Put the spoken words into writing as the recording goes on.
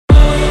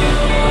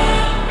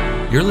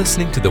You're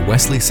listening to the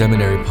Wesley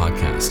Seminary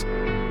Podcast.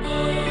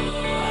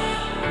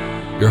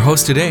 Your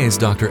host today is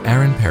Dr.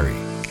 Aaron Perry,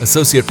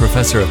 Associate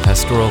Professor of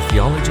Pastoral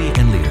Theology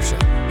and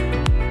Leadership.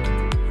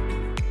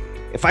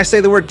 If I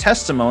say the word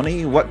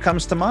testimony, what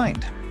comes to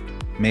mind?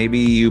 Maybe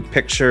you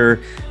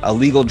picture a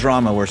legal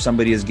drama where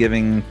somebody is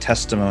giving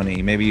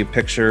testimony. Maybe you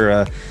picture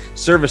a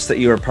service that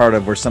you were part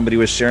of where somebody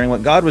was sharing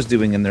what God was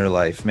doing in their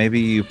life. Maybe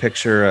you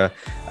picture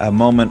a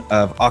moment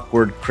of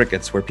awkward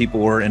crickets where people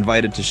were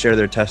invited to share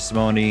their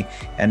testimony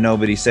and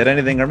nobody said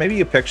anything. Or maybe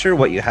you picture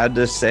what you had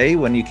to say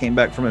when you came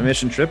back from a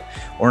mission trip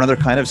or another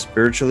kind of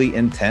spiritually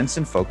intense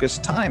and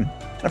focused time.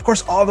 And of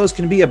course, all those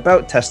can be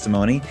about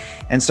testimony.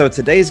 And so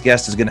today's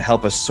guest is going to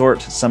help us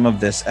sort some of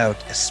this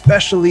out,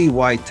 especially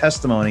why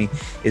testimony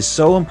is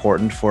so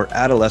important for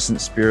adolescent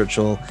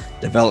spiritual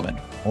development,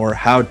 or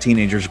how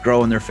teenagers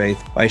grow in their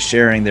faith by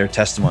sharing their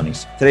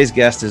testimonies. Today's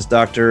guest is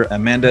Dr.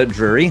 Amanda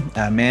Drury.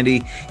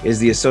 Mandy is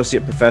the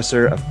Associate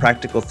Professor of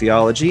Practical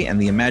Theology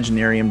and the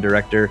Imaginarium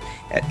Director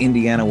at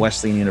Indiana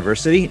Wesleyan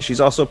University.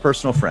 She's also a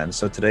personal friend,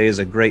 so today is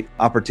a great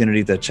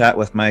opportunity to chat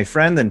with my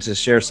friend and to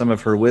share some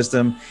of her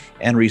wisdom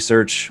and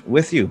research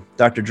with you.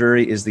 Dr.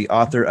 Drury is the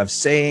author of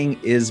Saying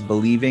is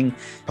Believing,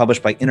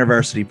 published by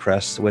InterVarsity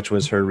Press, which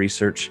was her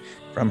research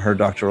from her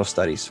doctoral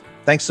studies.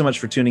 Thanks so much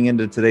for tuning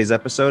into today's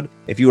episode.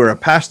 If you are a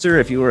pastor,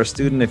 if you are a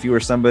student, if you are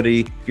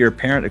somebody, if you're a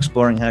parent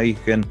exploring how you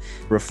can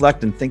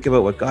reflect and think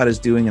about what God is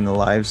doing in the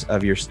lives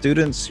of your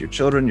students, your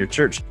children, your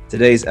church,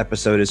 today's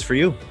episode is for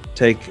you.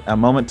 Take a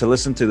moment to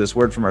listen to this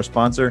word from our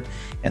sponsor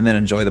and then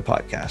enjoy the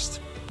podcast.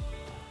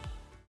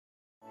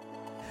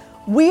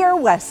 We are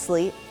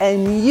Wesley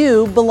and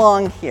you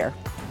belong here.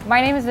 My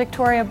name is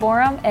Victoria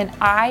Borum and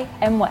I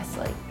am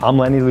Wesley. I'm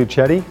Lenny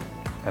Lucetti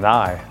and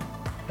I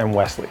am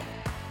Wesley.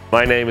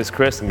 My name is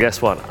Chris, and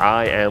guess what?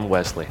 I am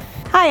Wesley.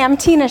 Hi, I'm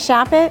Tina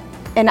Shappett,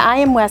 and I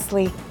am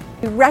Wesley.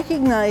 We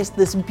recognize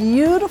this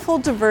beautiful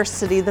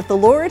diversity that the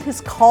Lord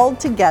has called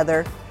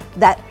together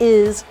that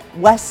is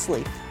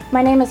Wesley.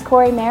 My name is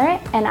Corey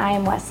Merritt, and I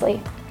am Wesley.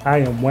 I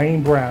am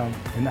Wayne Brown,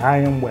 and I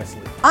am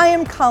Wesley. I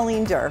am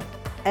Colleen Durr,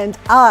 and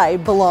I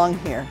belong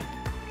here.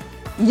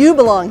 You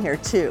belong here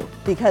too,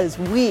 because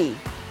we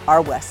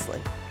are Wesley.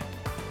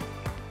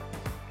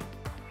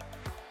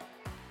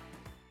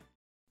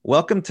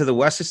 Welcome to the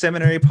Wesley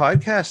Seminary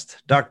Podcast,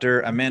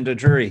 Dr. Amanda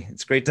Drury.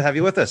 It's great to have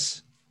you with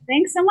us.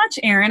 Thanks so much,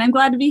 Aaron. I'm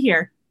glad to be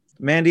here.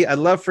 Mandy, I'd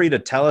love for you to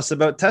tell us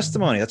about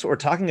testimony. That's what we're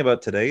talking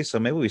about today. So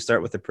maybe we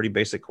start with a pretty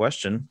basic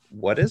question.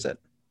 What is it?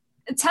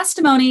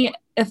 Testimony,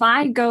 if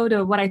I go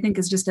to what I think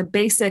is just a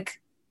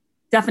basic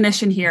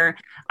definition here,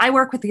 I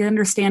work with the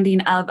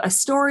understanding of a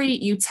story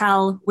you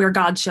tell where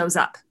God shows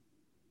up.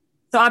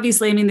 So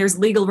obviously, there's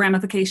legal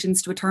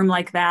ramifications to a term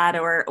like that,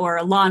 or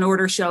a Law and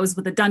Order shows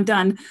with a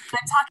dun-dun. When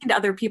I'm talking to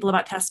other people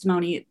about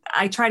testimony,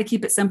 I try to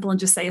keep it simple and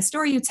just say a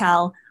story you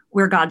tell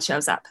where God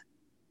shows up.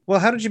 Well,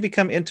 how did you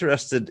become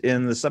interested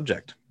in the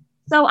subject?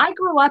 So I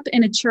grew up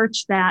in a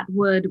church that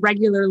would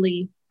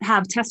regularly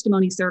have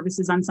testimony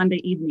services on Sunday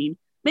evening,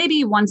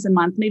 maybe once a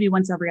month, maybe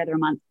once every other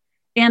month.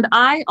 And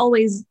I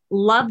always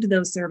loved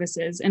those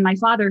services. And my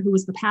father, who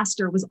was the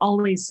pastor, was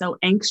always so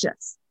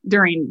anxious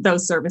during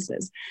those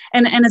services.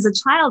 And as a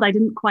child, I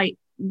didn't quite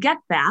get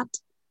that.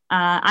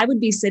 I would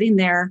be sitting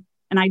there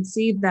and I'd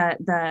see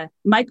the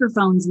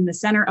microphones in the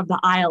center of the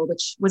aisle,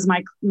 which was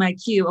my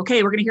cue.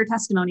 Okay, we're going to hear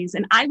testimonies.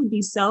 And I would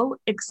be so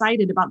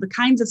excited about the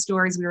kinds of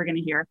stories we were going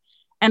to hear.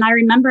 And I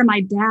remember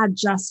my dad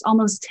just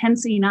almost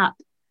tensing up,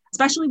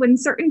 especially when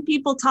certain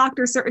people talked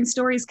or certain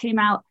stories came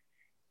out.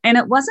 And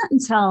it wasn't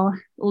until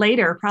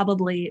later,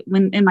 probably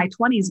when in my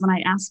 20s, when I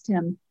asked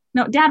him,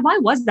 "No, Dad, why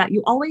was that?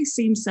 You always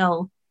seem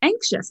so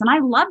anxious." And I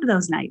loved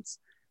those nights.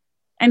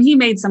 And he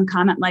made some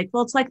comment like,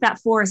 "Well, it's like that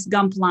Forrest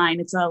Gump line.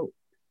 It's a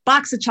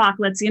box of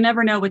chocolates. You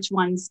never know which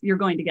ones you're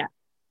going to get."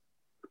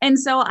 And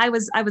so I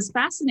was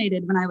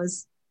fascinated when I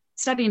was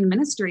studying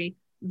ministry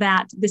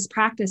that this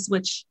practice,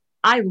 which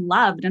I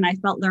loved and I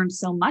felt learned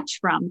so much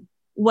from,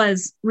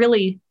 was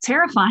really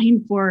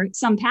terrifying for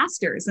some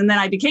pastors. And then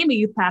I became a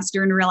youth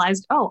pastor and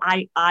realized, oh,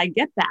 I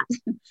get that.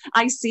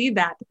 I see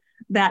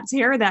that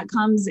terror that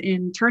comes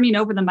in turning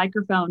over the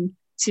microphone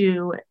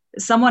to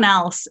someone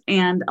else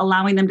and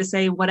allowing them to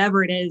say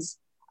whatever it is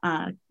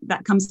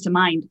that comes to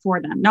mind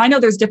for them. Now, I know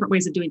there's different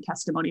ways of doing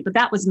testimony, but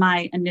that was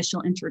my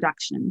initial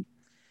introduction.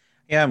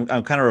 Yeah,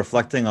 I'm kind of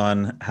reflecting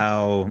on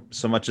how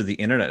so much of the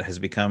internet has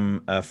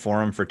become a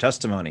forum for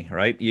testimony,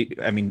 right?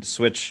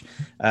 Switch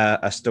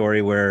a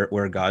story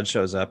where God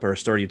shows up, or a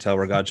story you tell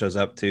where God shows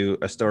up, to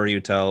a story you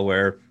tell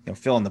where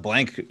fill in the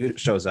blank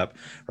shows up,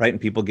 right?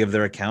 And people give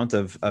their account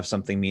of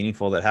something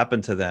meaningful that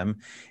happened to them.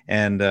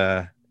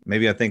 And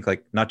maybe I think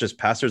like not just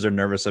pastors are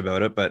nervous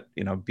about it, but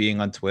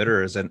being on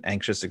Twitter is an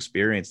anxious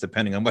experience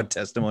depending on what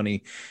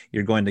testimony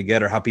you're going to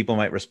get or how people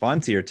might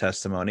respond to your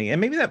testimony.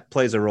 And maybe that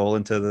plays a role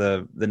into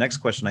the next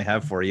question I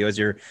have for you as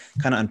you're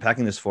kind of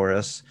unpacking this for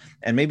us.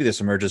 And maybe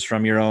this emerges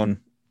from your own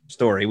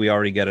story. We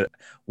already get it,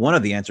 one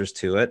of the answers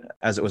to it,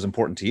 as it was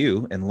important to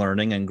you in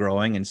learning and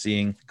growing and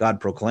seeing God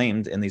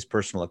proclaimed in these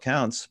personal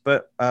accounts.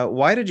 But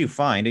why did you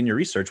find in your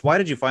research, why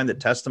did you find that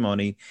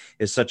testimony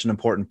is such an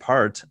important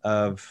part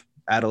of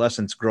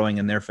adolescents growing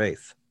in their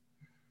faith?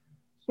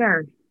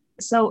 Sure.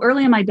 So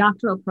early in my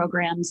doctoral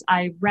programs,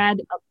 I read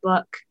a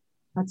book.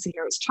 Let's see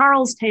here. It was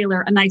Charles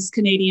Taylor, a nice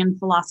Canadian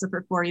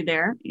philosopher for you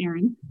there,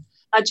 Aaron.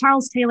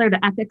 Charles Taylor,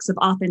 The Ethics of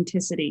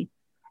Authenticity.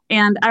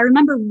 And I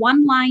remember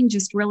one line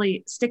just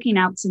really sticking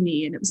out to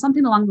me. And it was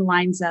something along the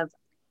lines of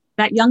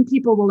that young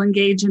people will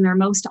engage in their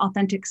most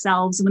authentic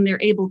selves when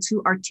they're able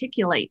to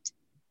articulate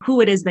who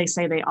it is they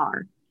say they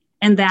are.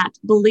 And that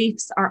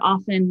beliefs are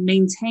often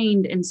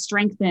maintained and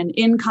strengthened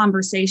in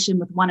conversation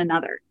with one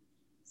another.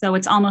 So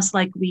it's almost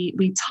like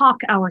we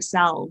talk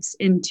ourselves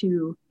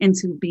into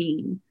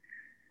being.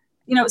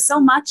 You know, so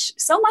much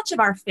of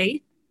our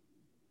faith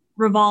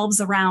revolves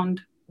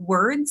around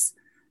words.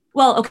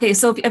 Well, okay,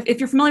 so if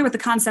you're familiar with the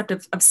concept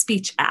of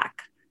speech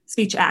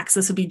acts,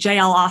 this would be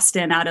J.L.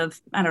 Austin out of,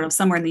 I don't know,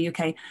 somewhere in the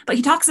UK. But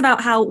he talks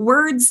about how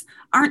words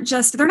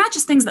they're not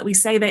just things that we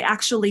say, they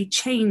actually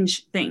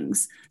change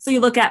things. So you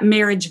look at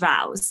marriage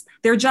vows,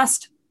 they're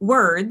just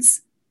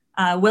words.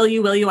 Will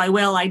you, I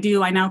will, I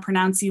do, I now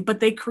pronounce you, but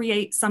they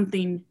create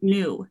something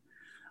new.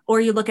 Or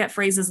you look at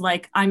phrases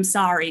like, I'm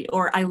sorry,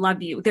 or I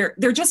love you.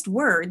 They're just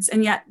words,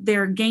 and yet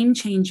they're game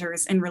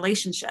changers in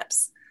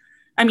relationships.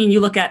 I mean, you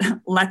look at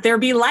let there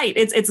be light.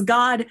 It's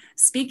God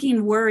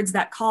speaking words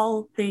that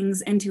call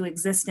things into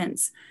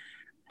existence.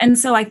 And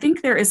so I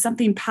think there is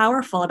something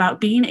powerful about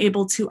being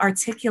able to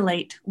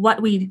articulate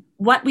what we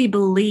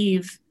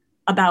believe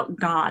about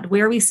God,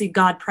 where we see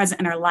God present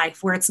in our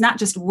life, where it's not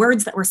just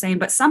words that we're saying,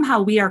 but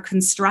somehow we are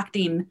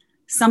constructing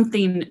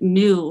something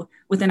new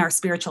within our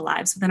spiritual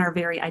lives, within our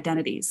very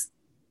identities.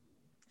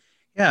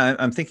 Yeah,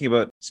 I'm thinking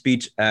about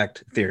speech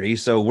act theory.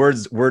 So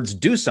words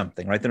do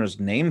something, right? They don't just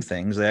name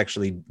things; they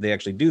actually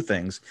do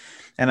things.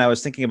 And I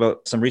was thinking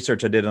about some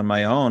research I did on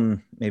my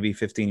own, maybe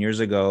 15 years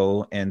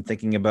ago, and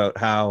thinking about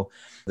how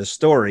the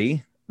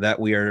story that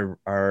we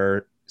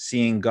are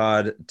seeing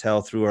God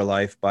tell through our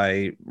life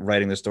by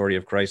writing the story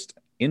of Christ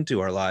into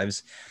our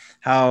lives,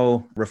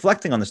 how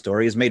reflecting on the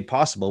story is made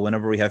possible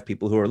whenever we have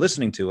people who are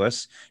listening to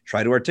us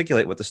try to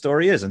articulate what the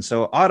story is. And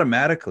so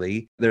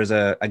automatically there's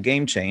a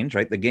game change,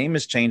 right? The game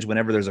is changed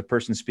whenever there's a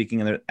person speaking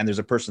and there's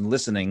a person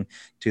listening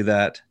to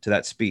that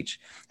speech.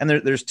 And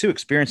there's two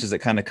experiences that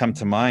kind of come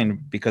to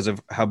mind because of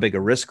how big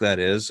a risk that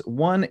is.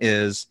 One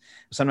is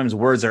sometimes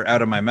words are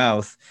out of my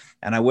mouth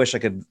and I wish I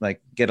could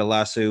like get a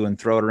lasso and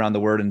throw it around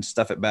the word and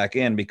stuff it back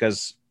in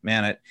because,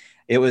 man,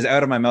 it was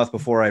out of my mouth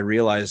before I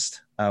realized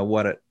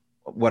what it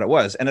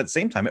was. And at the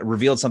same time, it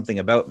revealed something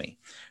about me,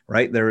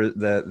 right?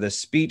 The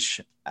speech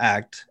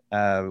act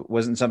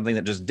wasn't something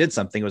that just did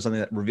something. It was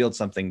something that revealed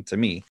something to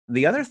me.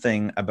 The other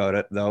thing about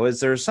it, though, is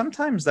there's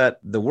sometimes that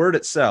the word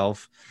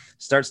itself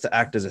starts to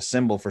act as a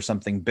symbol for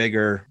something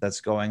bigger that's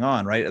going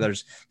on, right?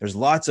 There's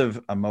lots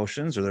of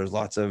emotions or there's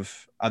lots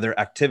of other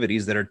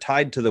activities that are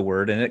tied to the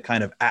word, and it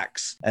kind of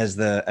acts as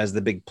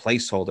the big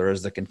placeholder,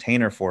 as the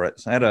container for it.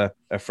 So I had a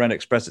friend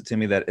express it to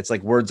me that it's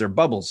like words are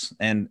bubbles,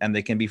 and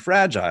they can be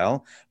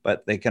fragile,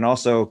 but they can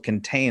also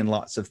contain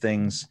lots of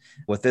things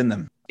within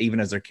them. Even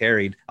as they're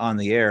carried on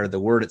the air, the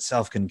word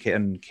itself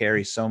can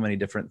carry so many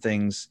different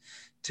things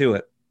to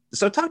it.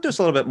 So talk to us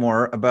a little bit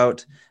more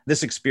about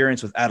this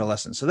experience with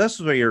adolescence. So this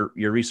is where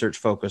your research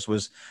focus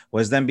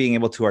was them being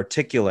able to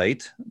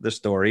articulate the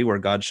story where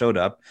God showed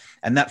up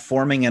and that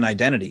forming an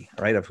identity,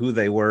 right, of who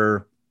they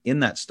were in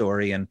that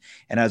story. And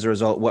as a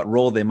result, what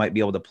role they might be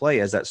able to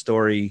play as that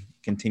story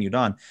continued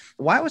on.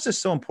 Why was this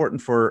so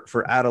important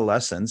for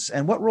adolescents?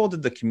 And what role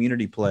did the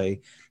community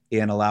play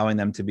in allowing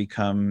them to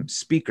become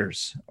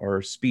speakers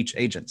or speech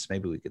agents,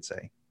 maybe we could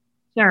say?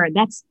 Sure,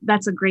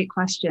 that's a great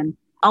question.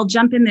 I'll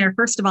jump in there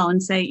first of all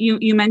and say,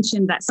 you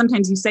mentioned that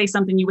sometimes you say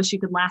something, you wish you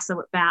could lasso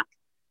it back.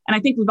 And I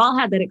think we've all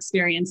had that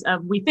experience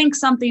of we think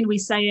something, we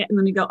say it, and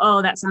then we go,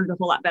 oh, that sounded a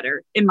whole lot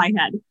better in my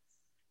head.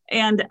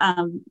 And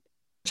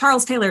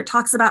Charles Taylor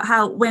talks about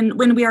how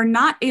when we are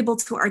not able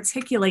to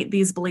articulate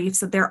these beliefs,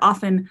 that they're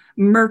often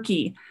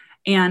murky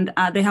and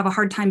they have a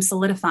hard time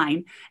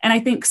solidifying. And I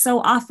think so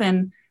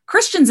often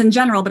Christians in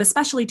general, but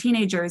especially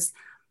teenagers,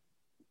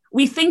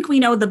 we think we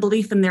know the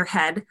belief in their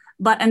head,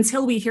 but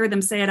until we hear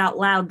them say it out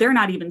loud, they're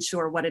not even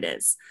sure what it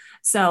is.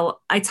 So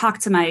I talk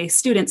to my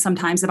students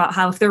sometimes about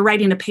how if they're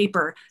writing a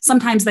paper,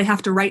 sometimes they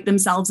have to write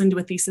themselves into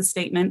a thesis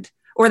statement,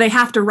 or they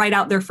have to write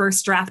out their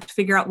first draft to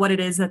figure out what it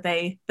is that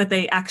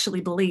they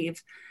actually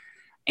believe.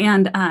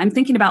 And I'm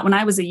thinking about when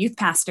I was a youth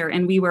pastor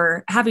and we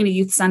were having a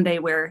youth Sunday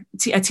where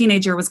a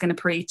teenager was going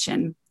to preach,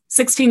 and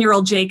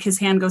 16-year-old Jake, his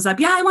hand goes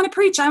up, yeah, I want to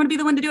preach. I want to be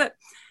the one to do it.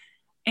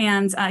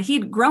 And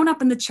he'd grown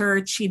up in the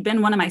church. He'd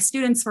been one of my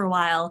students for a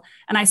while.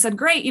 And I said,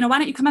 great, why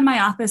don't you come in my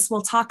office?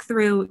 We'll talk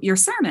through your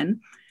sermon.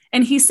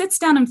 And he sits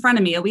down in front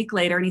of me a week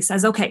later and he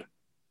says, okay,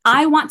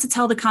 I want to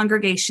tell the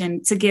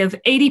congregation to give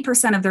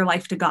 80% of their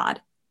life to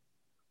God.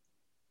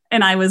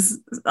 And I was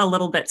a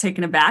little bit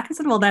taken aback. I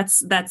said, well,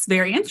 that's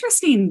very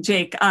interesting,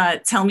 Jake.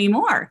 Tell me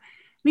more.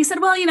 he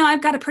said, well,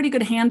 I've got a pretty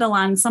good handle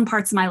on some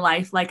parts of my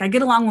life. Like I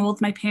get along well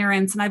with my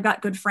parents and I've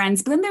got good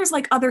friends, but then there's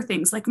like other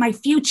things like my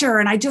future.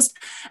 And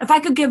if I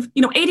could give,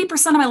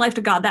 80% of my life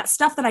to God, that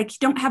stuff that I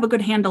don't have a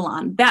good handle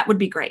on, that would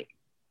be great.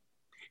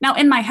 Now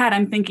in my head,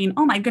 I'm thinking,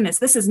 oh my goodness,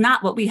 this is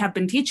not what we have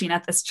been teaching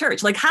at this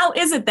church. Like, how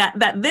is it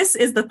that this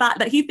is the thought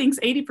that he thinks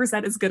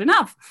 80% is good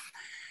enough?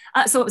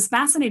 So it was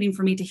fascinating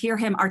for me to hear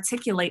him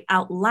articulate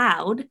out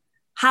loud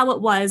how it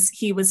was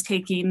he was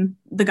taking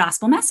the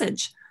gospel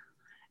message.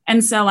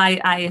 And so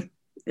I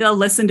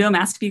listened to him,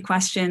 asked a few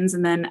questions,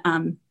 and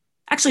then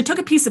actually took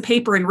a piece of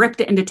paper and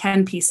ripped it into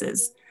 10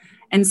 pieces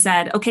and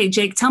said, okay,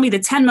 Jake, tell me the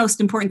 10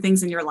 most important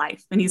things in your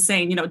life. And he's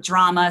saying,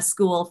 drama,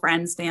 school,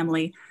 friends,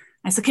 family.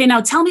 I said, okay, now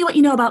tell me what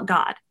you know about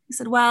God. He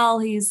said, well,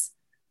 he's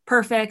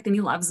perfect and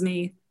he loves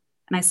me.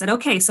 And I said,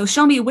 okay, so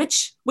show me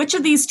which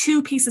of these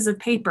 2 pieces of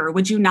paper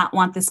would you not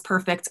want this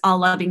perfect,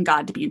 all-loving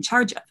God to be in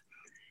charge of?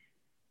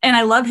 And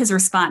I love his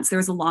response. There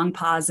was a long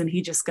pause and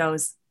he just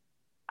goes,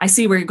 I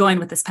see where you're going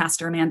with this,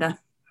 Pastor Amanda.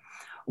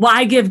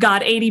 Why give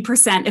God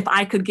 80% if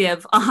I could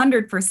give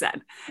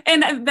 100%?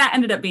 And that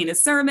ended up being a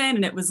sermon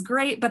and it was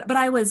great. But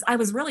I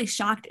was really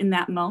shocked in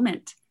that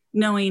moment,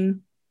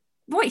 knowing,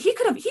 boy, he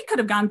could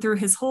have gone through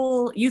his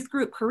whole youth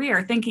group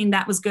career thinking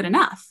that was good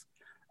enough.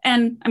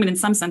 And I mean, in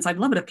some sense, I'd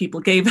love it if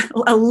people gave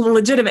a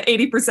legitimate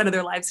 80% of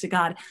their lives to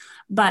God.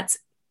 But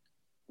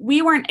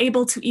we weren't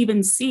able to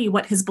even see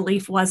what his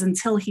belief was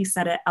until he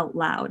said it out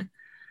loud.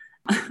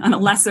 On a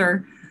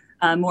lesser,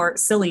 more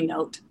silly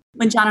note,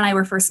 when John and I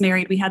were first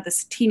married, we had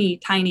this teeny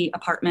tiny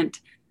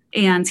apartment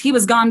and he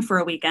was gone for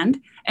a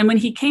weekend. And when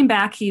he came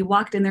back, he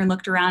walked in there and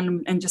looked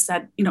around and just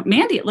said,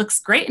 Mandy, it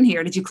looks great in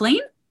here. Did you clean?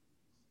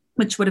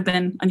 Which would have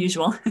been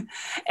unusual.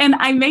 And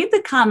I made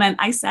the comment,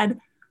 I said,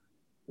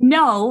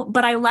 no,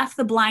 but I left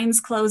the blinds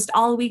closed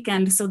all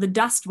weekend so the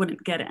dust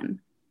wouldn't get in.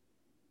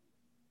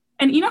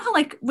 And you know how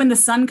like when the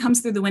sun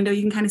comes through the window,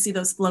 you can kind of see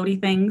those floaty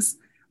things?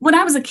 When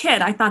I was a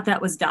kid, I thought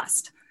that was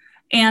dust.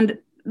 And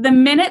the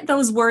minute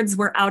those words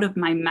were out of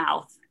my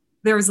mouth,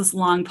 there was this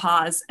long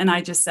pause and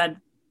I just said,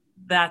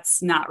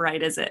 that's not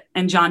right, is it?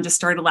 And John just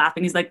started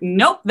laughing. He's like,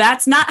 nope,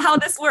 that's not how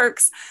this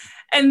works.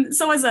 And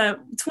so as a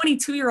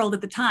 22-year-old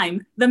at the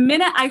time, the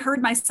minute I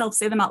heard myself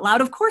say them out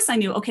loud, of course I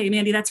knew, okay,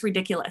 Mandy, that's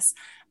ridiculous.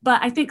 But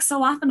I think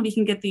so often we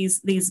can get these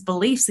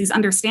beliefs, these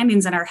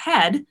understandings in our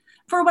head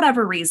for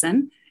whatever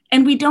reason,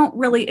 and we don't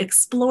really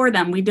explore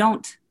them. We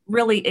don't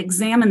really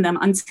examine them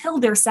until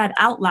they're said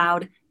out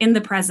loud in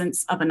the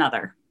presence of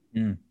another.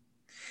 Mm.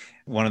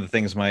 One of the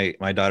things my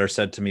daughter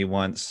said to me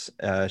once,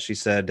 she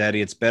said,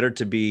 Daddy, it's better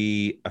to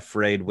be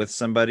afraid with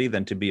somebody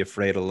than to be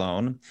afraid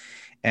alone.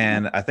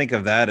 And I think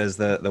of that as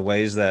the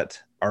ways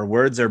that our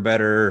words are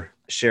better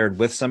shared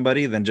with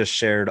somebody than just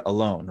shared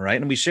alone,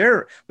 right? And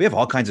we have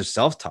all kinds of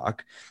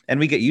self-talk and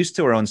we get used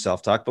to our own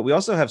self-talk, but we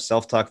also have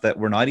self-talk that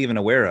we're not even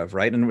aware of,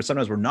 right? And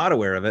sometimes we're not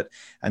aware of it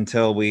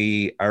until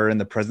we are in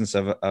the presence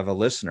of a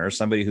listener,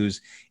 somebody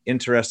who's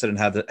interested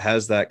and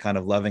has that kind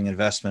of loving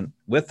investment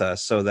with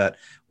us so that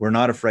we're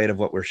not afraid of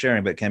what we're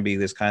sharing, but it can be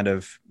this kind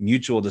of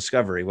mutual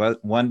discovery,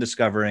 one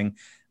discovering,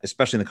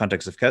 especially in the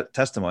context of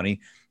testimony,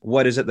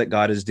 what is it that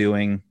God is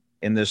doing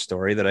in this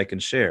story that I can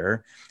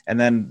share? And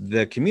then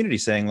the community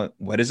saying, look,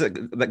 what is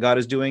it that God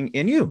is doing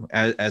in you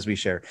as we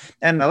share?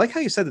 And I like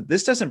how you said that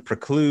this doesn't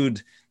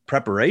preclude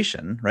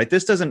preparation, right?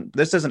 This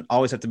doesn't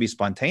always have to be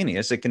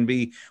spontaneous. It can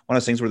be one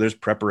of those things where there's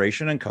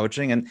preparation and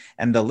coaching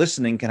and the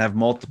listening can have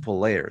multiple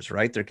layers,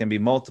 right? There can be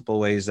multiple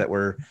ways that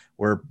we're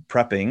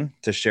prepping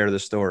to share the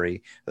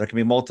story. There can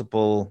be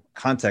multiple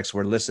contexts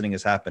where listening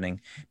is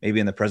happening, maybe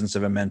in the presence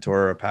of a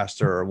mentor or a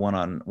pastor or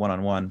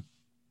one-on-one.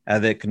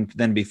 That can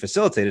then be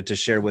facilitated to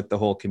share with the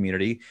whole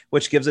community,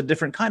 which gives a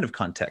different kind of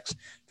context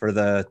for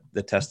the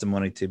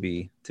testimony to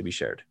be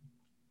shared.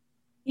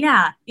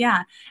 Yeah.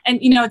 And,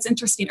 it's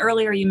interesting.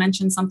 Earlier, you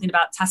mentioned something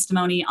about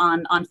testimony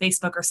on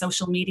Facebook or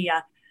social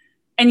media.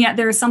 And yet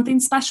there is something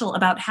special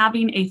about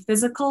having a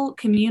physical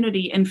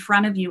community in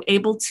front of you,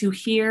 able to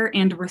hear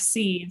and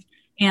receive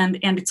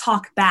and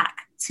talk back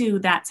to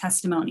that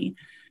testimony.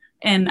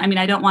 And I mean,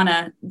 I don't want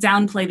to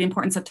downplay the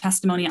importance of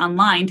testimony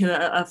online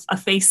to a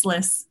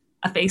faceless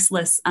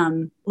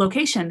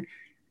location.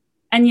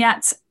 And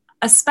yet,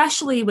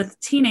 especially with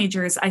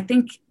teenagers, I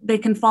think they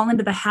can fall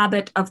into the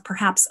habit of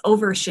perhaps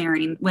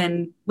oversharing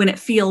when it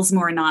feels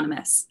more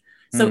anonymous.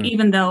 So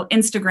even though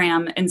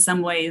Instagram in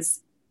some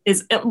ways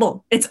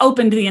it's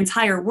open to the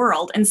entire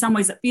world, in some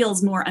ways it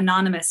feels more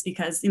anonymous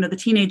because, the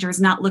teenager is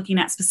not looking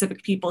at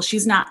specific people.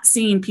 She's not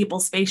seeing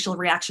people's facial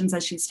reactions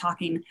as she's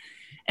talking.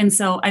 And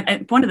so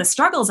one of the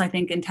struggles, I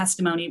think, in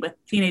testimony with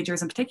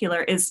teenagers in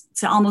particular is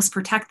to almost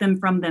protect them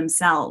from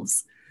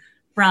themselves,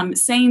 from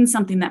saying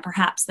something that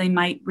perhaps they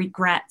might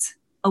regret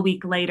a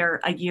week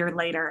later, a year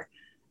later.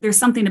 There's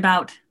something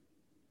about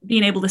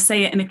being able to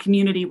say it in a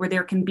community where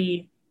there can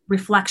be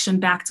reflection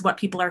back to what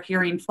people are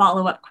hearing,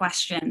 follow-up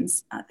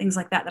questions, things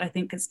like that I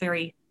think is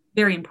very,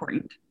 very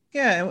important.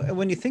 Yeah, and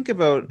when you think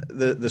about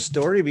the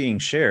story being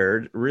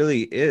shared,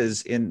 really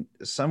is in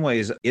some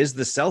ways is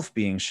the self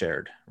being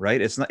shared,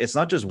 right? It's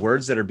not just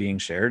words that are being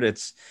shared.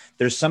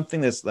 There's something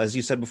that's, as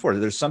you said before,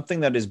 there's something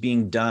that is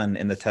being done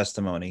in the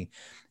testimony.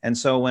 And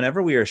so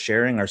whenever we are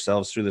sharing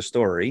ourselves through the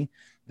story,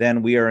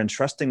 then we are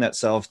entrusting that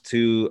self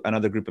to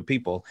another group of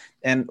people.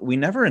 And we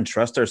never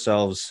entrust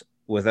ourselves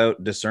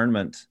without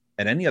discernment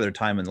at any other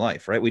time in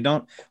life, right? We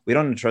don't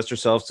entrust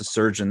ourselves to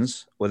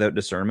surgeons without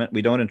discernment.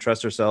 We don't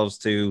entrust ourselves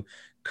to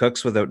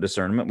cooks without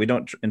discernment. We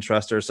don't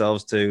entrust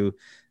ourselves to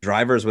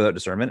drivers without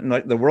discernment. And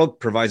like the world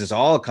provides us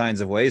all kinds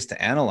of ways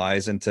to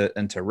analyze and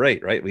to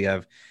rate, right? We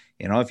have,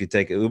 if you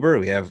take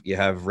Uber, you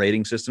have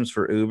rating systems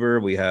for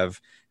Uber. We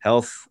have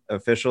health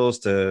officials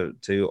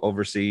to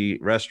oversee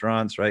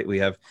restaurants, right? We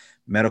have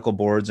medical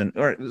boards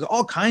or there's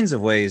all kinds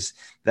of ways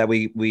that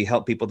we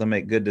help people to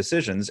make good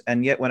decisions.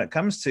 And yet when it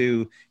comes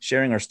to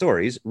sharing our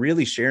stories,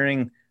 really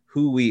sharing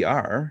who we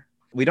are,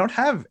 we don't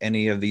have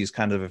any of these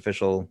kind of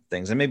official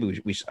things. And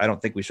maybe I don't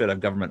think we should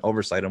have government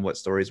oversight on what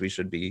stories we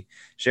should be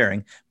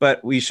sharing,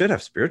 but we should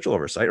have spiritual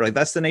oversight, right?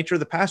 That's the nature of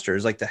the pastor,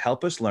 is like to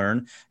help us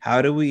learn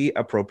how do we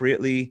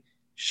appropriately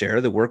share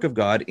the work of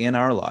God in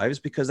our lives,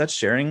 because that's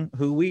sharing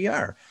who we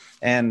are.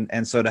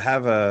 And so to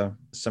have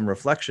some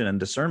reflection and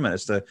discernment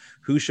as to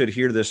who should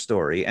hear this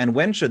story and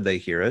when should they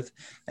hear it,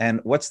 and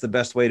what's the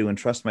best way to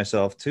entrust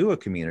myself to a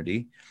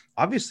community.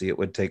 Obviously, it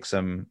would take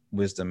some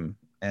wisdom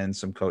and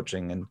some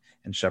coaching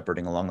and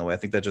shepherding along the way. I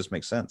think that just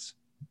makes sense.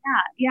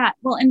 Yeah.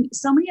 Well, and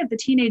so many of the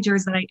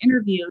teenagers that I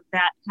interviewed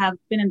that have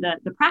been in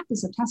the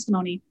practice of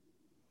testimony,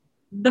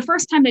 the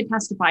first time they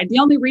testified, the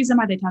only reason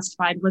why they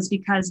testified was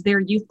because their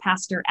youth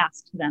pastor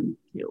asked them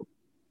to,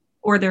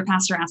 or their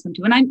pastor asked them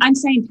to. And I'm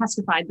saying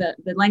testified, the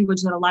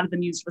language that a lot of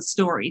them used was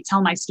story,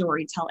 tell my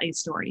story, tell a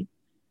story.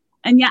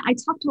 And yet I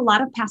talked to a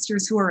lot of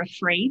pastors who are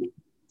afraid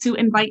to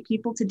invite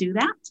people to do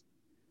that,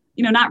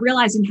 not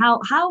realizing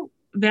how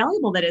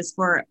valuable that is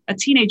for a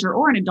teenager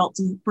or an adult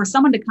for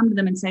someone to come to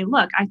them and say,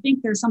 look, I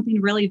think there's something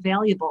really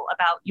valuable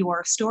about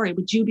your story.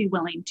 Would you be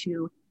willing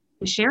to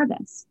share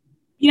this?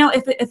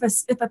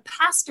 If a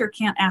pastor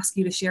can't ask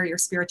you to share your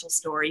spiritual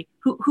story,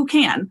 who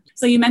can?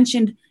 So you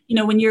mentioned,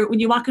 when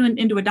you walk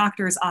into a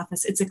doctor's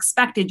office, it's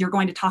expected you're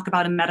going to talk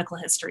about a medical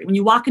history. When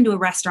you walk into a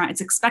restaurant, it's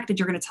expected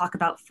you're going to talk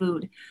about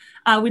food.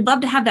 We'd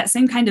love to have that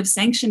same kind of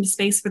sanctioned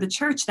space for the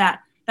church,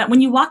 that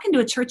when you walk into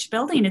a church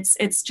building,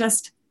 it's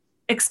just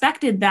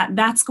expected that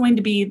that's going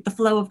to be the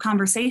flow of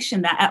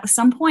conversation, that at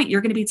some point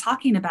you're going to be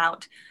talking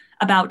about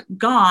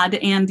God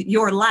and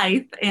your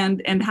life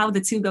and how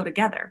the two go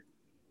together.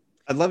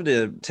 I'd love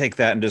to take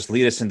that and just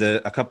lead us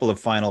into a couple of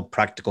final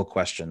practical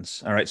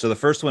questions. All right. So the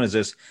first one is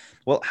this: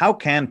 well, how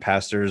can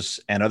pastors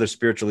and other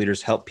spiritual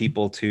leaders help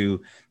people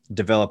to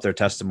develop their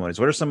testimonies?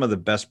 What are some of the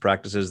best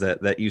practices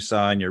that you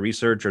saw in your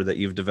research, or that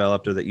you've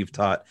developed, or that you've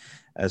taught,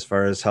 as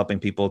far as helping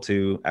people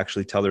to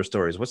actually tell their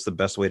stories? What's the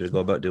best way to go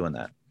about doing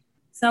that?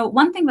 So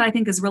one thing that I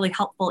think is really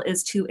helpful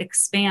is to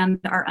expand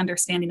our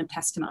understanding of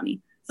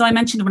testimony. So I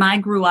mentioned when I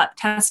grew up,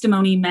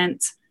 testimony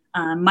meant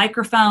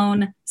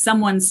microphone,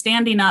 someone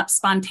standing up,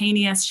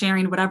 spontaneous,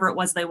 sharing whatever it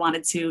was they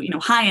wanted to,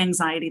 high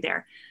anxiety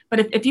there.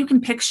 But if you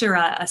can picture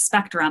a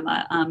spectrum,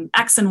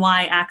 X and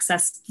Y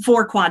axis,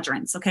 4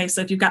 quadrants. Okay.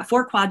 So if you've got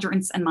 4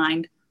 quadrants in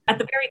mind, at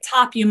the very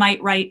top, you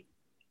might write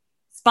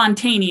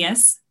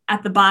spontaneous.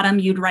 At the bottom,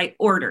 you'd write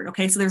ordered.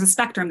 Okay. So there's a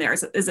spectrum there.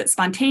 Is it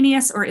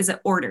spontaneous or is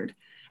it ordered?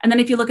 And then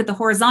if you look at the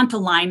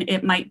horizontal line,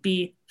 it might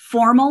be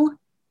formal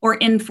or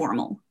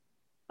informal.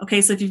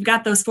 Okay, so if you've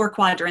got those 4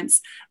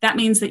 quadrants, that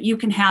means that you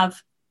can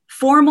have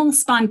formal,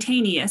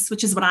 spontaneous,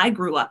 which is what I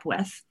grew up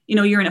with.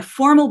 You're in a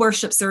formal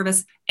worship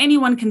service.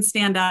 Anyone can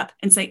stand up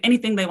and say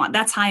anything they want.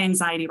 That's high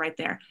anxiety right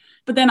there.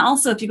 But then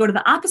also, if you go to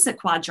the opposite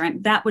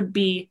quadrant, that would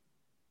be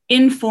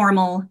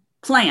informal,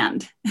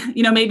 planned.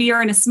 Maybe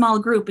you're in a small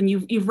group and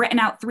you've written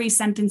out 3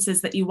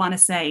 sentences that you want to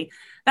say.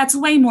 That's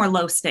way more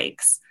low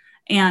stakes.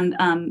 And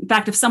in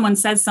fact, if someone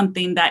says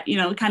something that,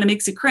 kind of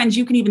makes you cringe,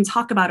 you can even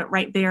talk about it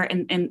right there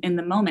in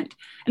the moment.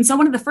 And so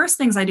one of the first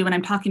things I do when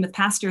I'm talking with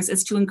pastors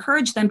is to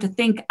encourage them to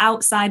think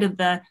outside of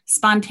the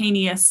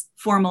spontaneous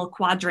formal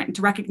quadrant,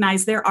 to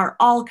recognize there are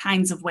all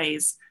kinds of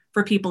ways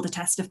for people to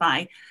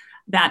testify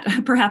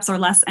that perhaps are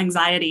less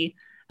anxiety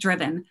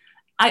driven.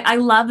 I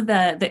love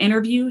the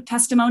interview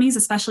testimonies,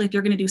 especially if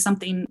you're going to do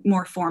something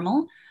more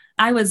formal.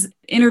 I was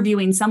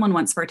interviewing someone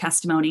once for a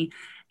testimony,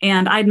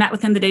 and I'd met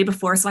with him the day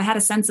before, so I had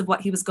a sense of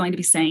what he was going to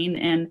be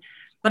saying.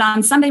 But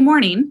on Sunday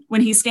morning,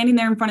 when he's standing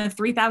there in front of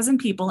 3,000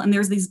 people and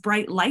there's these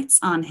bright lights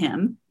on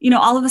him,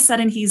 all of a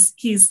sudden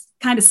he's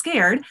kind of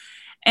scared.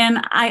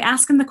 And I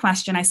ask him the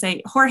question, I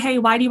say, Jorge,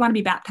 why do you want to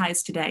be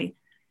baptized today?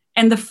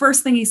 And the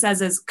first thing he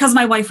says is, because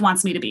my wife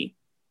wants me to be.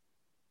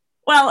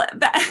 Well,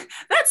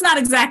 that's not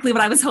exactly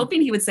what I was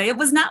hoping he would say. It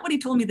was not what he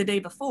told me the day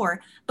before.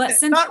 But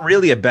it's not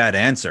really a bad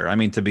answer. I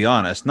mean, to be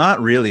honest,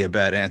 not really a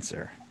bad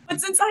answer. But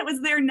since I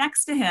was there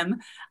next to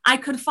him, I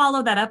could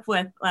follow that up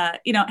with,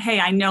 hey,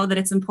 I know that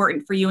it's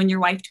important for you and your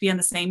wife to be on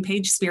the same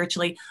page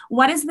spiritually.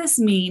 What does this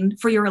mean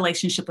for your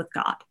relationship with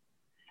God?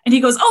 And he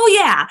goes, oh,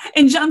 yeah,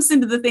 and jumps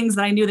into the things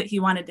that I knew that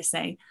he wanted to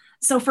say.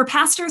 So for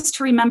pastors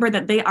to remember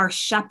that they are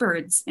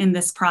shepherds in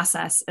this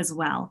process as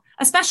well,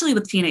 especially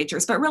with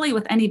teenagers, but really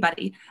with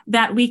anybody,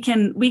 that we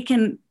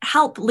can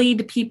help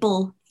lead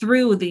people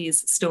through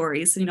these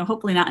stories,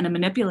 hopefully not in a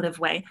manipulative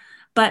way,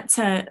 but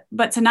to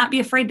not be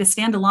afraid to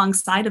stand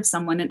alongside of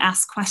someone and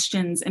ask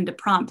questions and to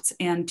prompt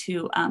and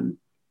to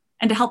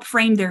help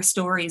frame their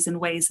stories in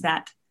ways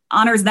that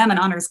honors them and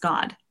honors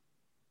God.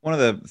 One of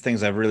the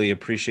things I've really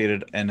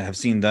appreciated and have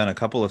seen done a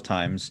couple of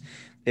times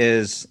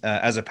is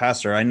as a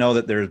pastor, I know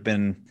that there's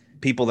been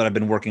people that I've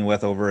been working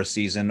with over a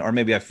season, or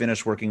maybe I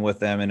finished working with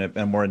them in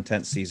a more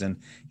intense season,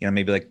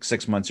 maybe like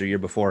 6 months or a year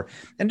before,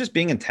 and just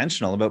being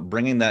intentional about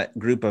bringing that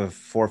group of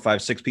 4,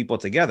 5, 6 people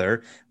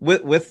together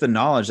with the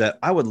knowledge that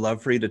I would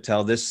love for you to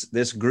tell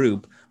this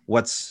group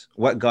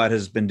what God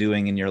has been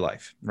doing in your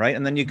life, right?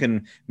 And then you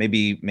can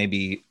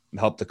maybe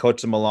help to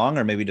coach them along,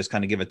 or maybe just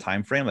kind of give a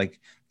time frame,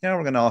 like,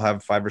 we're going to all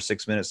have 5 or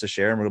 6 minutes to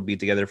share and we'll be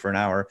together for an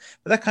hour.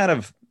 But that kind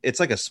of, it's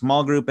like a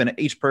small group and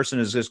each person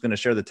is just going to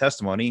share the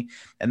testimony.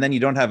 And then you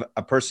don't have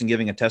a person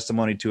giving a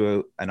testimony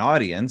to an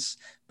audience,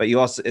 but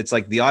it's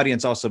like the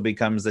audience also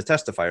becomes the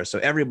testifier. So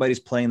everybody's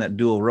playing that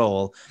dual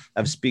role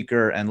of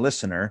speaker and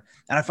listener.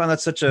 And I found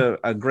that's such a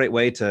great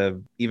way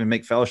to even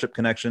make fellowship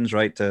connections,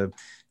 right? To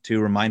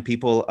remind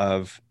people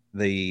of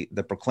the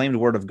proclaimed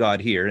word of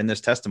God here in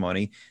this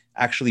testimony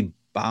actually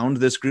bound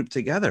this group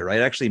together,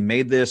 right? Actually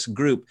made this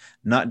group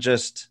not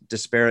just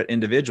disparate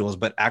individuals,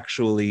 but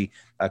actually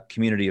a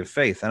community of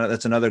faith. And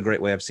that's another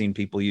great way I've seen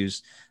people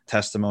use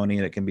testimony,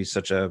 and it can be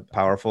such a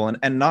powerful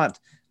and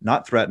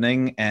not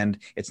threatening, and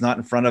it's not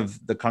in front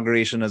of the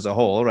congregation as a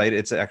whole, right?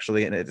 It's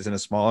in a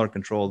smaller,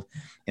 controlled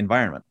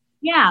environment.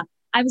 Yeah.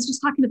 I was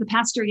just talking to the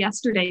pastor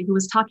yesterday who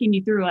was talking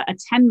me through a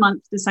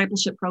 10-month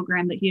discipleship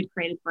program that he had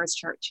created for his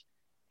church.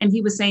 And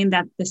he was saying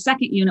that the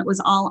second unit was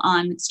all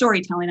on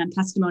storytelling, on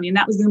testimony. And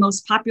that was the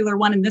most popular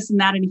one and this and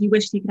that. And he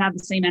wished he could have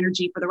the same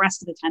energy for the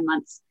rest of the 10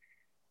 months.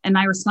 And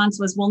my response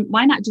was, well,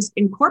 why not just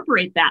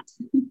incorporate that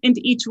into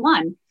each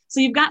one?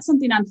 So you've got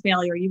something on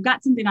failure. You've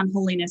got something on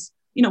holiness.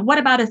 What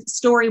about if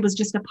story was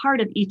just a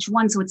part of each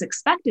one? So it's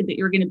expected that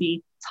you're going to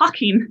be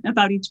talking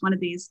about each one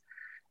of these.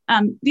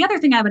 The other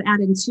thing I would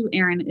add in too,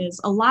 Aaron, is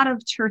a lot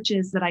of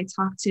churches that I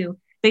talk to,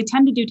 they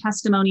tend to do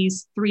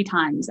testimonies 3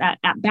 times at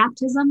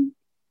baptism,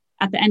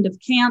 at the end of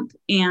camp,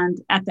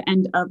 and at the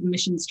end of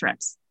missions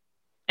trips.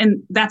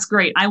 And that's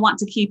great. I want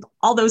to keep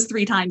all those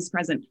 3 times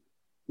present.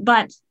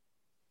 But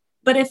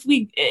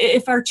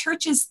if our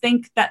churches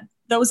think that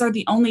those are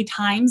the only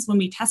times when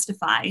we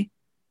testify,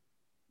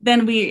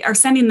 then we are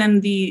sending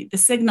them the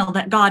signal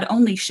that God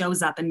only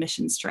shows up in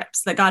missions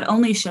trips, that God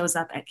only shows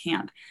up at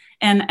camp.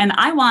 And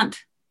I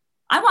want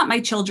my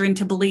children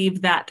to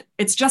believe that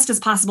it's just as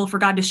possible for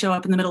God to show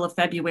up in the middle of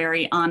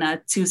February on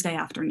a Tuesday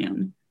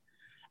afternoon.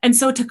 And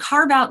so to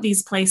carve out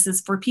these places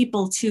for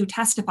people to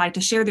testify,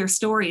 to share their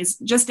stories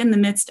just in the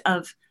midst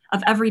of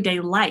everyday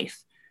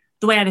life,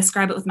 the way I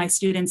describe it with my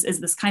students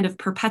is this kind of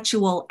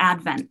perpetual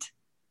advent,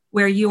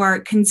 where you are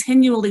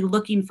continually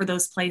looking for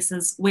those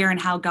places where and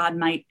how God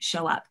might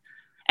show up.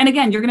 And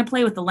again, you're going to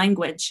play with the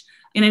language.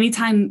 And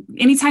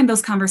anytime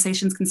those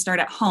conversations can start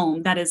at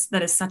home, that is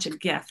such a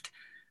gift.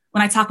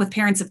 When I talk with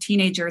parents of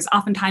teenagers,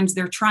 oftentimes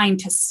they're trying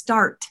to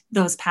start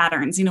those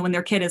patterns, when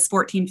their kid is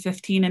 14,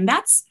 15, and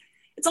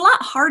it's a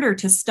lot harder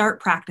to start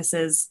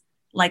practices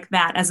like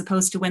that as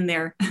opposed to when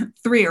they're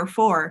 3 or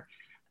 4,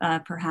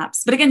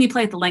 perhaps. But again, you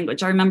play with the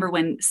language. I remember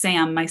when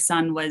Sam, my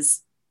son,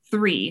 was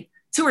 2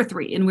 or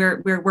 3, and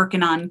we're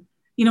working on,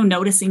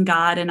 noticing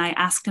God. And I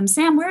asked him,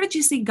 Sam, where did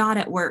you see God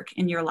at work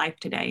in your life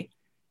today?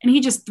 And he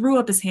just threw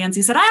up his hands.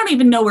 He said, I don't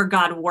even know where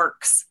God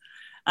works.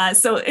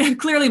 So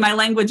clearly my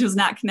language was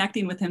not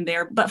connecting with him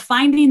there, but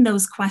finding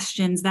those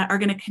questions that are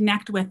going to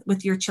connect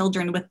with your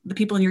children, with the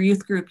people in your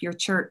youth group, your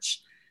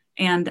church.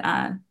 And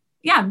I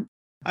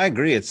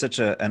agree. It's such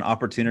an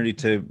opportunity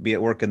to be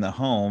at work in the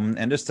home.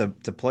 And just to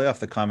play off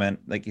the comment,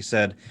 like you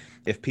said,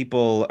 if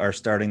people are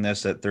starting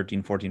this at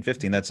 13, 14,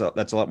 15, that's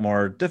a lot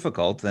more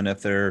difficult than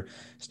if they're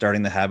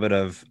starting the habit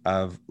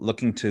of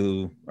looking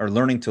to or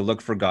learning to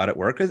look for God at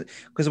work.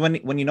 Because when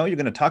you're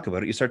going to talk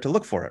about it, you start to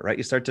look for it, right?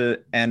 You start to,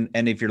 and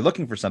if you're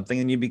looking for something,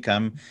 and you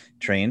become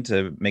trained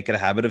to make it a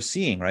habit of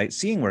seeing, right?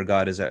 Seeing where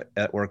God is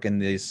at work in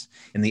the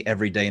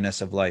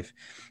everydayness of life.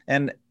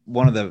 And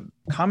one of the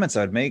comments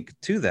I would make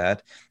to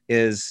that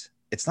is,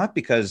 it's not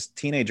because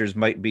teenagers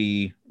might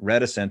be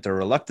reticent or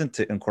reluctant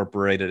to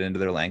incorporate it into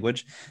their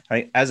language,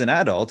 right? As an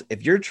adult,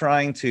 if you're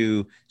trying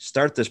to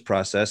start this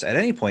process at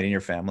any point in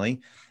your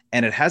family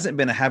and it hasn't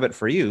been a habit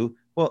for you,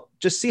 well,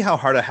 just see how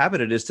hard a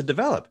habit it is to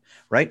develop,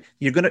 right?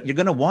 You're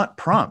gonna want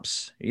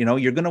prompts.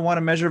 You're gonna want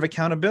a measure of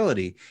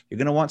accountability. You're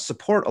gonna want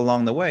support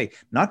along the way,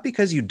 not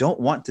because you don't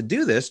want to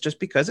do this, just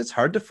because it's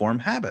hard to form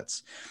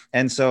habits.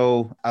 And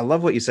so I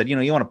love what you said.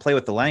 You want to play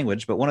with the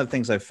language, but one of the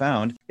things I've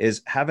found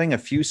is having a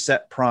few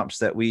set prompts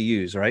that we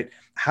use, right?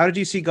 How did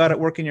you see God at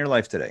work in your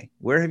life today?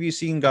 Where have you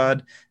seen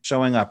God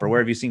showing up, or where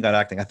have you seen God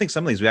acting? I think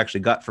some of these we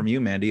actually got from you,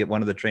 Mandy, at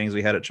one of the trainings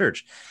we had at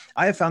church.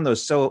 I have found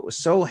those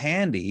so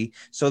handy,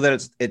 so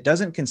that it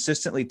doesn't consist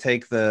consistently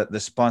take the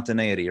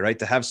spontaneity, right?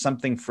 To have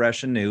something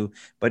fresh and new,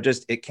 but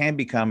just it can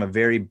become a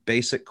very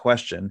basic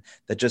question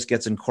that just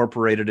gets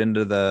incorporated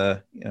into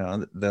the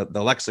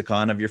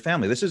lexicon of your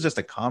family. This is just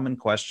a common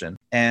question.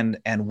 And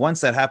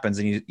once that happens,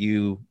 and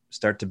you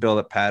start to build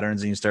up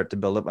patterns and you start to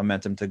build up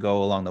momentum to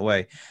go along the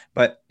way.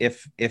 But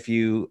if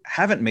you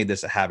haven't made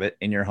this a habit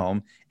in your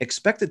home,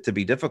 expect it to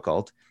be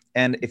difficult.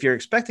 And if you're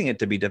expecting it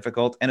to be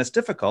difficult and it's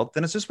difficult,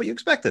 then it's just what you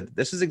expected.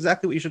 This is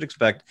exactly what you should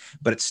expect,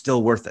 but it's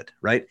still worth it,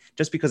 right?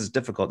 Just because it's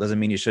difficult doesn't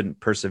mean you shouldn't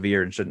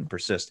persevere and shouldn't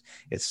persist.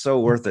 It's so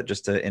worth it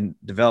just to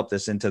develop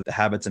this into the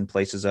habits and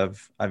places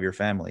of your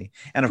family.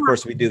 And of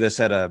course, we do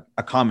this at a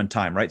common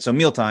time, right? So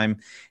mealtime,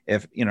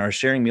 if are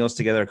sharing meals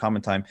together at a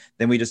common time,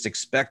 then we just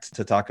expect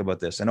to talk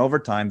about this. And over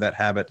time, that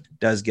habit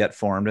does get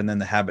formed, and then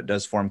the habit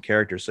does form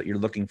character. So you're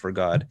looking for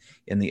God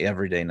in the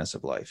everydayness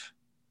of life.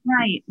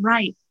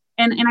 Right.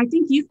 And I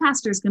think youth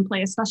pastors can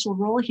play a special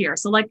role here.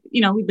 So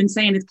we've been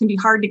saying, it can be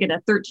hard to get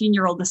a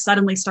 13-year-old to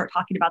suddenly start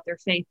talking about their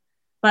faith.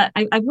 But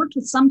I've worked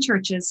with some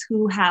churches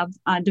who have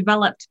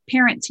developed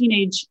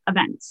parent-teenage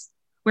events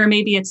where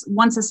maybe it's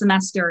once a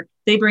semester,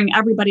 they bring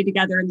everybody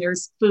together and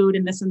there's food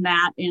and this and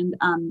that. And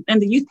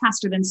the youth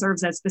pastor then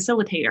serves as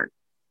facilitator.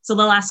 So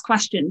they'll ask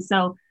questions.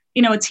 So,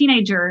 a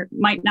teenager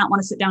might not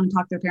want to sit down and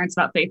talk to their parents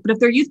about faith, but if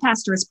their youth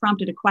pastor has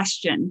prompted a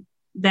question,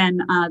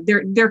 then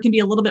there can be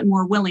a little bit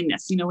more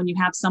willingness, when you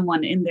have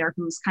someone in there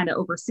who's kind of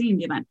overseeing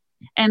the event.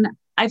 And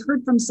I've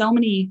heard from so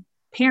many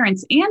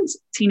parents and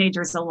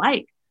teenagers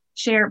alike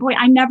share, boy,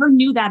 I never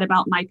knew that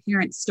about my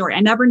parents' story. I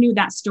never knew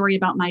that story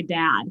about my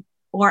dad,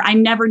 or I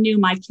never knew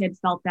my kid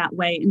felt that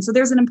way. And so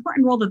there's an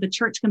important role that the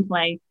church can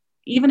play,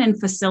 even in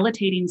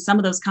facilitating some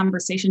of those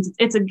conversations.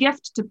 It's a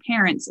gift to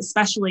parents,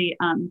 especially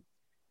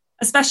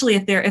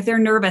if they're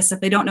nervous,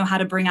 if they don't know how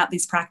to bring out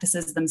these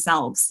practices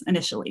themselves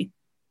initially.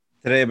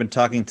 Today, I've been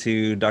talking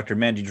to Dr.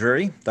 Mandy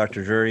Drury.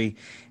 Dr. Drury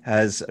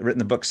has written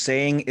the book,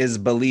 Saying is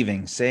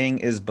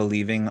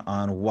Believing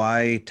on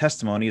why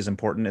testimony is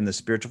important in the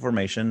spiritual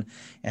formation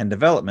and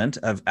development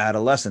of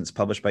adolescents,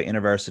 published by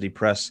InterVarsity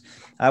Press.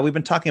 We've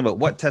been talking about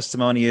what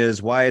testimony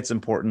is, why it's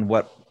important,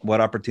 what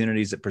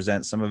opportunities it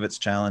presents, some of its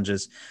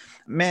challenges.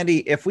 Mandy,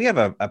 if we have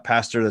a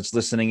pastor that's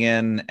listening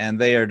in and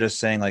they are just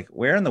saying, like,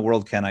 where in the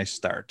world can I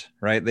start,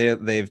 right?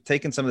 They've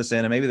taken some of this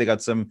in and maybe they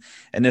got some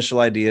initial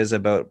ideas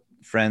about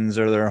friends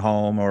or their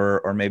home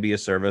or maybe a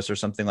service or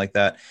something like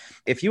that.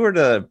 If you were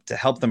to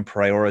help them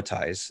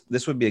prioritize,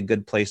 this would be a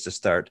good place to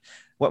start.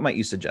 What might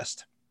you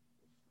suggest?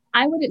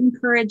 I would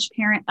encourage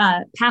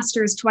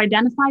pastors to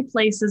identify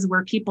places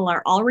where people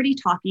are already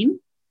talking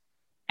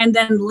and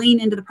then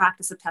lean into the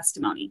practice of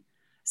testimony.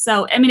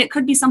 So, it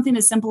could be something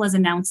as simple as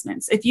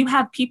announcements. If you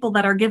have people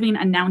that are giving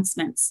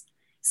announcements,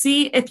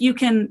 see if you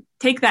can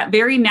take that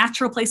very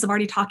natural place of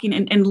already talking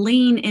and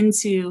lean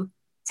into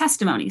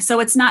testimony. So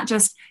it's not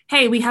just,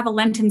 hey, we have a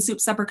Lenten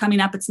soup supper coming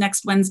up. It's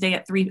next Wednesday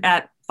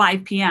at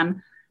 5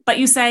 p.m. But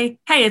you say,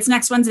 hey, it's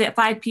next Wednesday at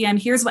 5 p.m.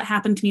 Here's what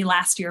happened to me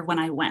last year when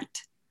I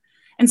went.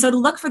 And so to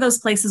look for those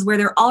places where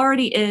there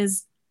already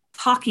is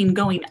talking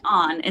going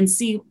on and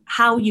see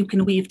how you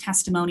can weave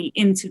testimony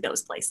into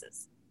those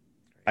places.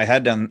 I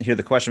had down here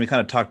the question, we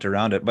kind of talked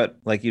around it, but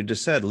like you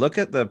just said, look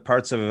at the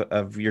parts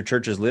of your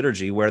church's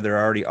liturgy where there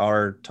already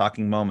are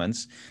talking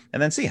moments,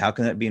 and then see how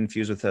can that be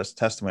infused with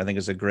testimony. I think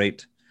is a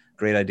great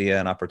idea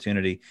and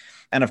opportunity.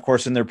 And of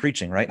course, in their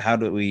preaching, right? How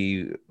do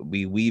we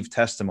weave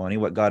testimony,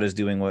 what God is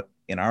doing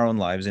in our own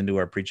lives into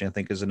our preaching, I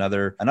think is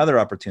another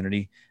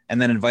opportunity.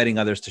 And then inviting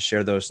others to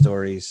share those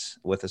stories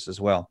with us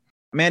as well.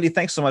 Mandy,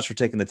 thanks so much for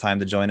taking the time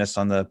to join us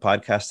on the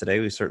podcast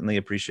today. We certainly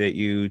appreciate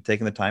you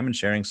taking the time and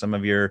sharing some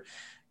of your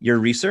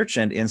research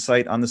and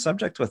insight on the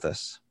subject with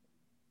us.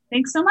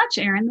 Thanks so much,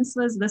 Aaron. This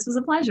was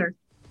a pleasure.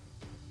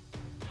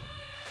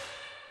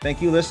 Thank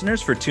you,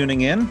 listeners, for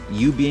tuning in.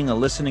 You being a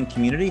listening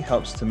community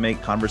helps to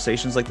make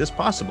conversations like this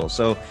possible.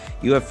 So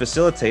you have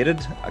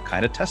facilitated a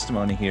kind of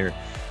testimony here.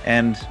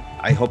 And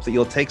I hope that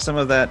you'll take some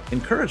of that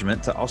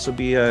encouragement to also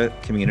be a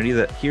community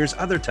that hears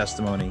other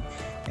testimony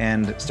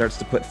and starts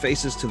to put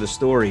faces to the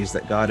stories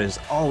that God is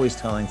always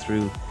telling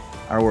through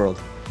our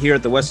world. Here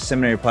at the Wesley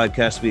Seminary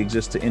Podcast, we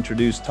exist to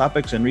introduce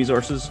topics and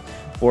resources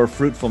for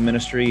fruitful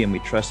ministry, and we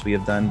trust we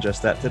have done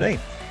just that today.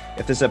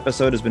 If this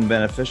episode has been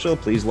beneficial,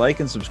 please like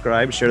and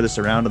subscribe, share this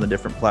around on the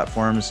different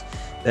platforms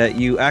that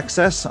you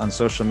access on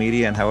social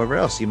media and however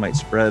else you might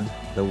spread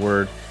the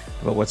word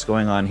about what's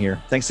going on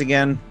here. Thanks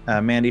again,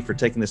 Mandy, for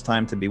taking this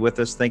time to be with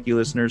us. Thank you,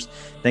 listeners.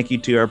 Thank you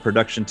to our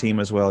production team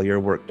as well. Your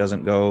work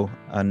doesn't go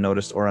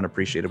unnoticed or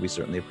unappreciated. We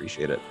certainly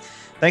appreciate it.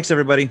 Thanks,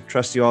 everybody.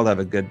 Trust you all. Have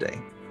a good day.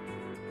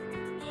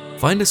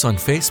 Find us on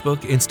Facebook,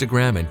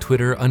 Instagram, and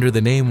Twitter under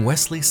the name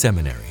Wesley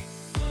Seminary.